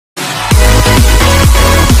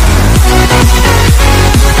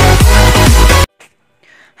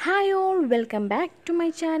Welcome back to my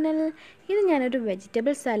channel. ഇത് ഞാനൊരു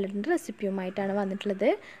vegetable സാലഡിൻ്റെ റെസിപ്പിയുമായിട്ടാണ് വന്നിട്ടുള്ളത്.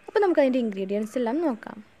 അപ്പോൾ നമുക്കതിൻ്റെ ഇൻഗ്രീഡിയൻസ് എല്ലാം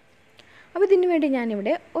നോക്കാം. അപ്പോൾ ഇതിനു വേണ്ടി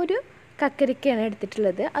ഞാനിവിടെ ഒരു കക്കരിക്കയാണ്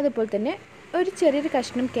എടുത്തിട്ടുള്ളത്. അതുപോലെ തന്നെ ഒരു ചെറിയൊരു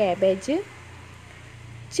കഷ്ണം ക്യാബേജ്,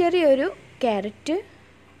 ചെറിയൊരു ക്യാരറ്റ്,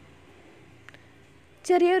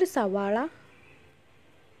 ചെറിയൊരു സവാള,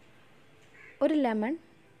 ഒരു ലെമൺ.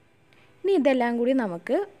 ഇനി ഇതെല്ലാം കൂടി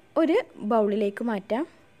നമുക്ക് ഒരു ബൗളിലേക്ക് മാറ്റാം.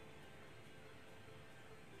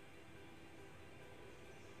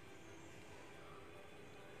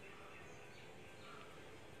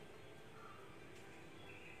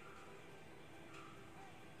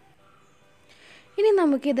 ഇനി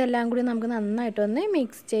നമുക്കിതെല്ലാം കൂടി നന്നായിട്ടൊന്ന്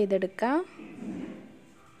മിക്സ് ചെയ്തെടുക്കാം.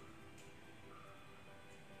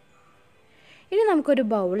 ഇനി നമുക്കൊരു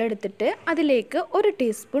ബൗൾ എടുത്തിട്ട് അതിലേക്ക് 1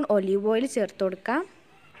 ടീസ്പൂൺ ഒലീവ് ഓയിൽ ചേർത്ത് കൊടുക്കാം.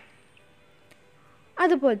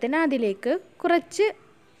 അതുപോലെ തന്നെ അതിലേക്ക് കുറച്ച്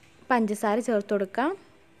പഞ്ചസാര ചേർത്ത് കൊടുക്കാം.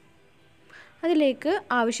 അതിലേക്ക്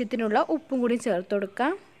ആവശ്യത്തിനുള്ള ഉപ്പും കൂടി ചേർത്ത്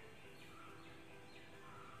കൊടുക്കാം.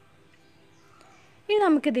 ഇനി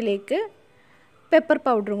നമുക്കിതിലേക്ക് പെപ്പർ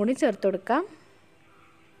പൗഡറും കൂടി ചേർത്ത് കൊടുക്കാം.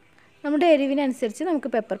 നമ്മുടെ എരിവിനനുസരിച്ച് നമുക്ക്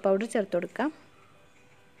പെപ്പർ പൗഡർ ചേർത്ത് കൊടുക്കാം.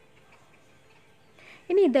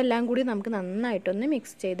 ഇനി ഇതെല്ലാം കൂടി നമുക്ക് നന്നായിട്ടൊന്ന്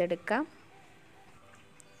മിക്സ് ചെയ്തെടുക്കാം.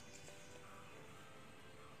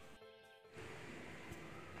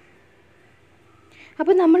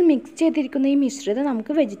 അപ്പോൾ നമ്മൾ മിക്സ് ചെയ്തിരിക്കുന്ന ഈ മിശ്രിതം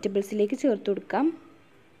നമുക്ക് വെജിറ്റബിൾസിലേക്ക് ചേർത്ത് കൊടുക്കാം.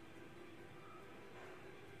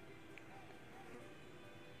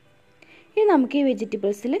 ഇനി നമുക്ക് ഈ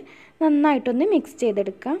വെജിറ്റബിൾസിൽ നന്നായിട്ടൊന്ന് മിക്സ്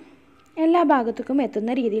ചെയ്തെടുക്കാം. എല്ലാ ഭാഗത്തേക്കും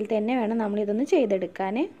എത്തുന്ന രീതിയിൽ തന്നെ വേണം നമ്മളിതൊന്ന്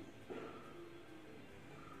ചെയ്തെടുക്കാൻ.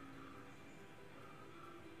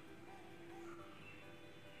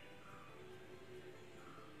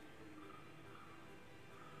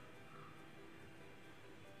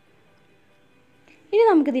 ഇനി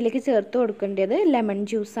നമുക്കിതിലേക്ക് ചേർത്ത് കൊടുക്കേണ്ടത് ലെമൺ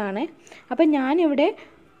ജ്യൂസാണ്. അപ്പം ഞാനിവിടെ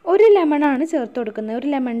ഒരു ലെമണാണ് ചേർത്ത് കൊടുക്കുന്നത്. ഒരു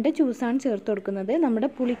ലെമണിൻ്റെ ജ്യൂസാണ് ചേർത്ത് കൊടുക്കുന്നത്. നമ്മുടെ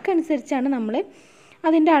പുളിക്കനുസരിച്ചാണ് നമ്മൾ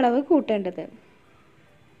അതിൻ്റെ അളവ് കൂട്ടേണ്ടത്.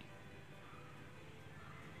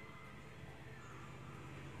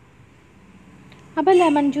 അപ്പോൾ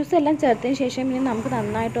ലെമൺ ജ്യൂസ് എല്ലാം ചേർത്തതിന് ശേഷം ഇനി നമുക്ക്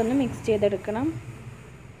നന്നായിട്ടൊന്ന് മിക്സ് ചെയ്തെടുക്കണം.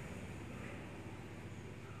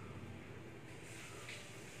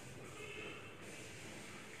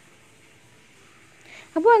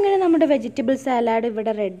 അപ്പോൾ അങ്ങനെ നമ്മുടെ വെജിറ്റബിൾ സാലാഡ്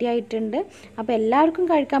ഇവിടെ റെഡി ആയിട്ടുണ്ട്. അപ്പോൾ എല്ലാവർക്കും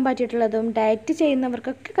കഴിക്കാൻ പറ്റിയിട്ടുള്ളതും ഡയറ്റ്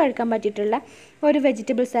ചെയ്യുന്നവർക്കൊക്കെ കഴിക്കാൻ പറ്റിയിട്ടുള്ള ഒരു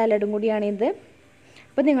വെജിറ്റബിൾ സാലഡും കൂടിയാണിത്.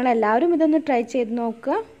 അപ്പോൾ നിങ്ങളെല്ലാവരും ഇതൊന്ന് ട്രൈ ചെയ്ത്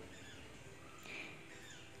നോക്കുക.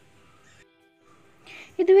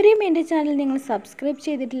 ഇതുവരെയും എൻ്റെ ചാനൽ നിങ്ങൾ സബ്സ്ക്രൈബ്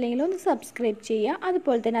ചെയ്തിട്ടില്ലെങ്കിൽ ഒന്ന് സബ്സ്ക്രൈബ് ചെയ്യുക.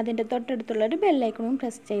 അതുപോലെ തന്നെ അതിൻ്റെ തൊട്ടടുത്തുള്ളൊരു ബെല്ലൈക്കണും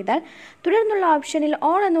പ്രസ് ചെയ്താൽ തുടർന്നുള്ള ഓപ്ഷനിൽ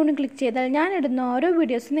ഓൾ എന്നുകൂടി ക്ലിക്ക് ചെയ്താൽ ഞാൻ ഇടുന്ന ഓരോ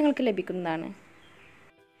വീഡിയോസും നിങ്ങൾക്ക് ലഭിക്കുന്നതാണ്.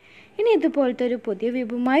 ഇനി ഇതുപോലത്തെ ഒരു പുതിയ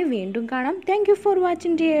വിഭവമായി വീണ്ടും കാണാം. Thank you for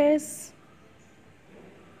watching dears.